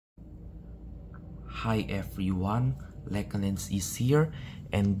Hi everyone, Lekalens is here,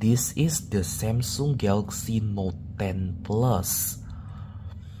 and this is the Samsung Galaxy Note 10 Plus.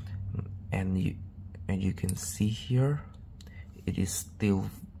 And you can see here, it is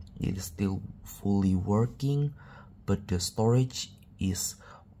still fully working, but the storage is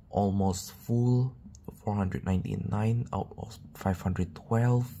almost full, 499 out of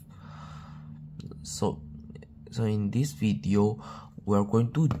 512. So in this video, we're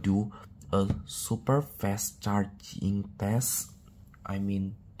going to do a super fast charging test. I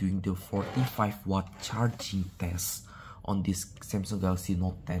mean, doing the 45-watt charging test on this Samsung Galaxy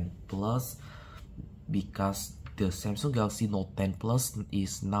Note 10 Plus, because the Samsung Galaxy Note 10 Plus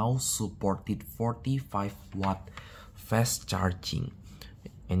is now supported 45-watt fast charging.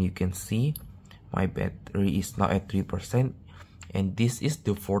 And you can see my battery is now at 3%, and this is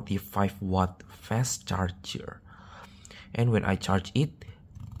the 45-watt fast charger. And when I charge it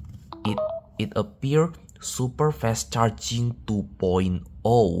appears super fast charging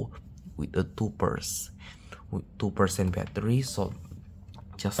 2.0 with a 2% battery. So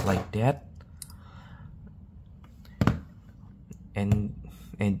just like that. And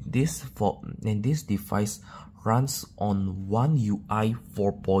this device runs on One UI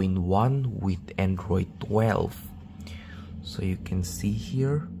 4.1 with Android 12. So you can see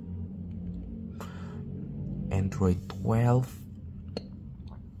here, Android 12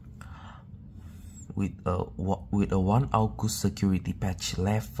 with a 1 August security patch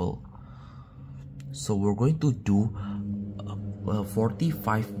level. So we're going to do a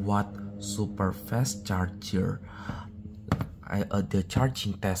 45-watt super fast charger, the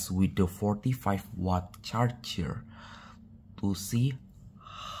charging test with the 45-watt charger, to see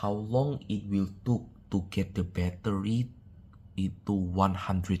how long it will take to get the battery into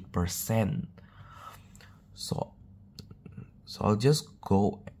 100%. So I'll just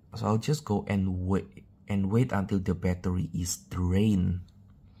go and wait until the battery is drained.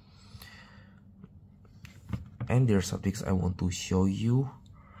 And there are some things I want to show you.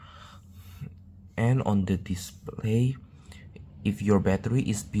 And on the display, if your battery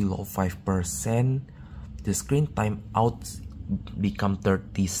is below 5%, the screen time out become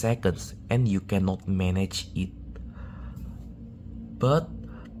 30 seconds and you cannot manage it. But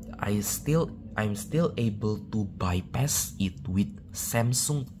I'm still able to bypass it with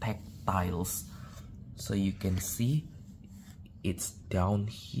Samsung Tactiles. So you can see it's down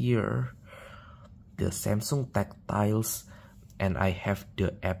here, the Samsung Tactiles, and I have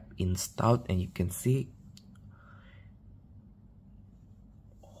the app installed, and you can see,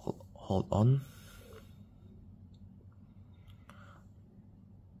 hold on,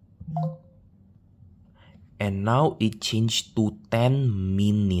 and now it changed to 10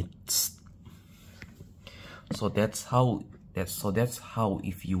 minutes. So that's how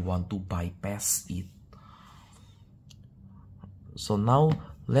if you want to bypass it. So now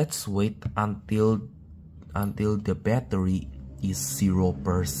let's wait until the battery is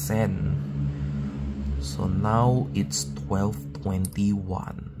 0%. So now it's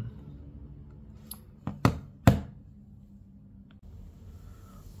 12:21.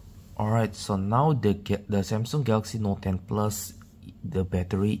 Alright, so now the Samsung Galaxy Note 10 Plus, the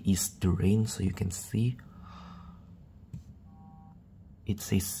battery is drained. So you can see it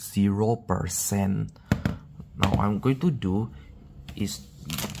says 0%. Now I'm going to do is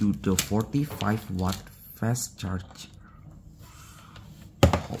do the 45-watt fast charge.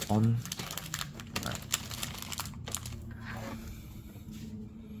 Hold on.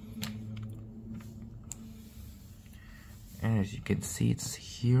 And as you can see, it's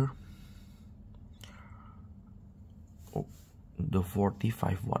here. Oh, the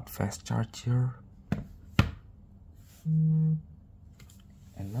 45-watt fast charger.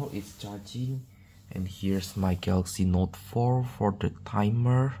 And now it's charging. And here's my Galaxy Note 4 for the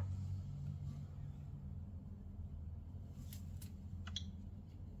timer.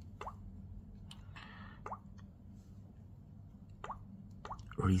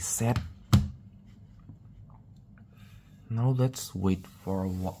 Reset. Now let's wait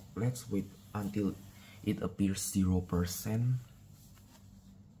until it appears 0%.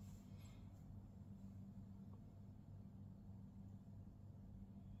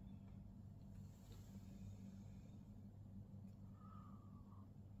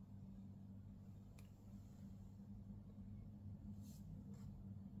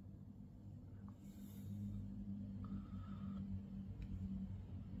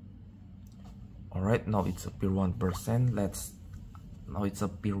 Alright, now it's appear 1%. Let's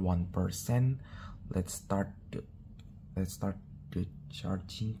start the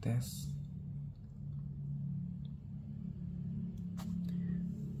charging test.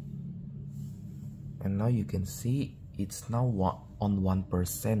 And now you can see it's now on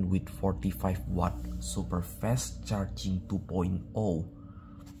 1% with 45 watt super fast charging 2.0.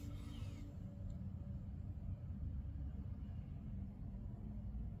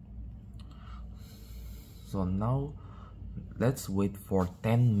 So now let's wait for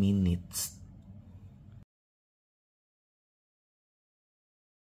 10 minutes.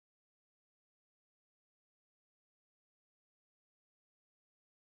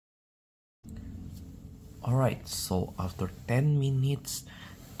 Alright, so after 10 minutes,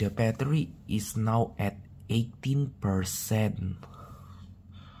 the battery is now at 18%.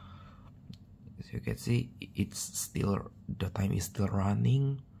 As you can see, the time is still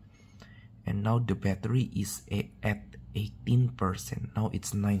running. And now the battery is at 18%. Now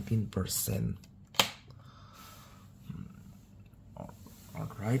it's 19%.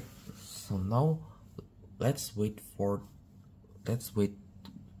 Alright, so now let's wait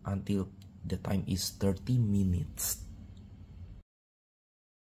until the time is 30 minutes.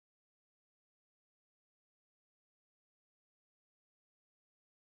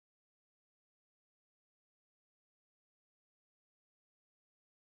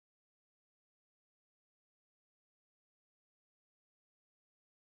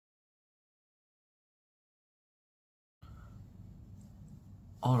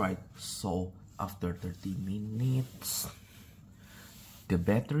 Alright, so after 30 minutes, the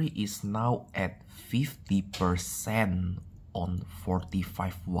battery is now at 50% on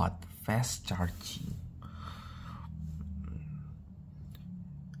 45 watt fast charging.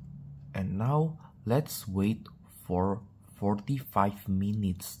 And now let's wait for 45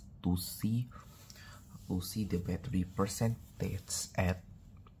 minutes to see the battery percentage at.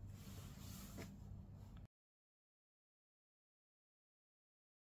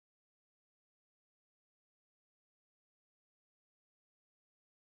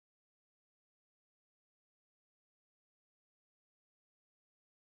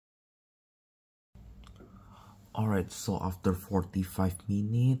 Alright, so after 45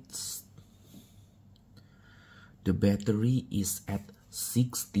 minutes, the battery is at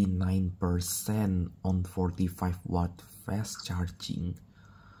 69% on 45 watt fast charging.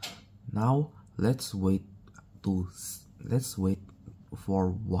 Now let's wait for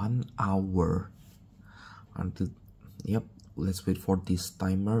 1 hour until let's wait for this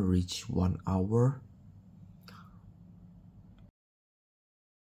timer reach 1 hour.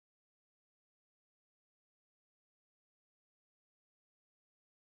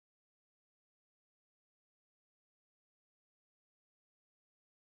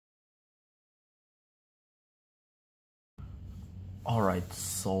 Alright,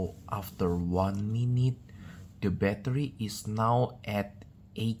 so after 1 minute, the battery is now at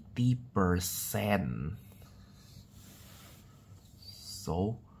 80%.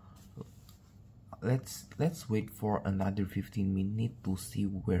 So let's wait for another 15 minutes to see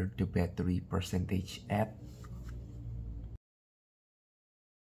where the battery percentage at.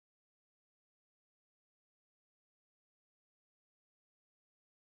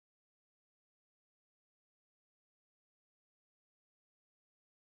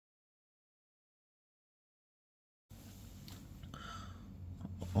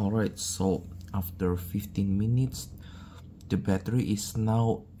 Alright, so after 15 minutes, the battery is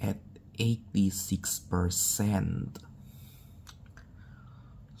now at 86%.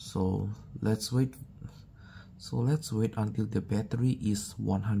 So let's wait until the battery is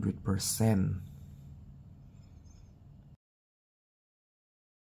 100%.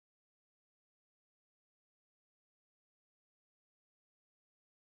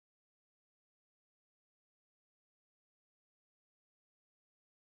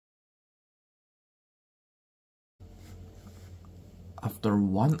 After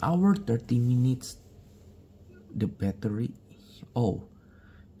 1 hour 30 minutes, the battery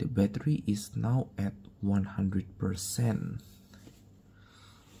is now at 100%.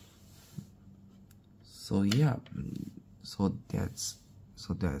 So yeah, so that's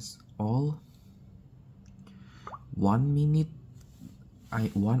all. 1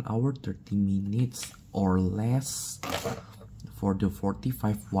 hour 30 minutes or less for the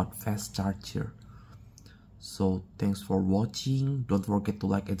 45 watt fast charger. So thanks for watching. Don't forget to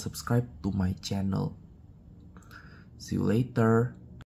like and subscribe to my channel. See you later.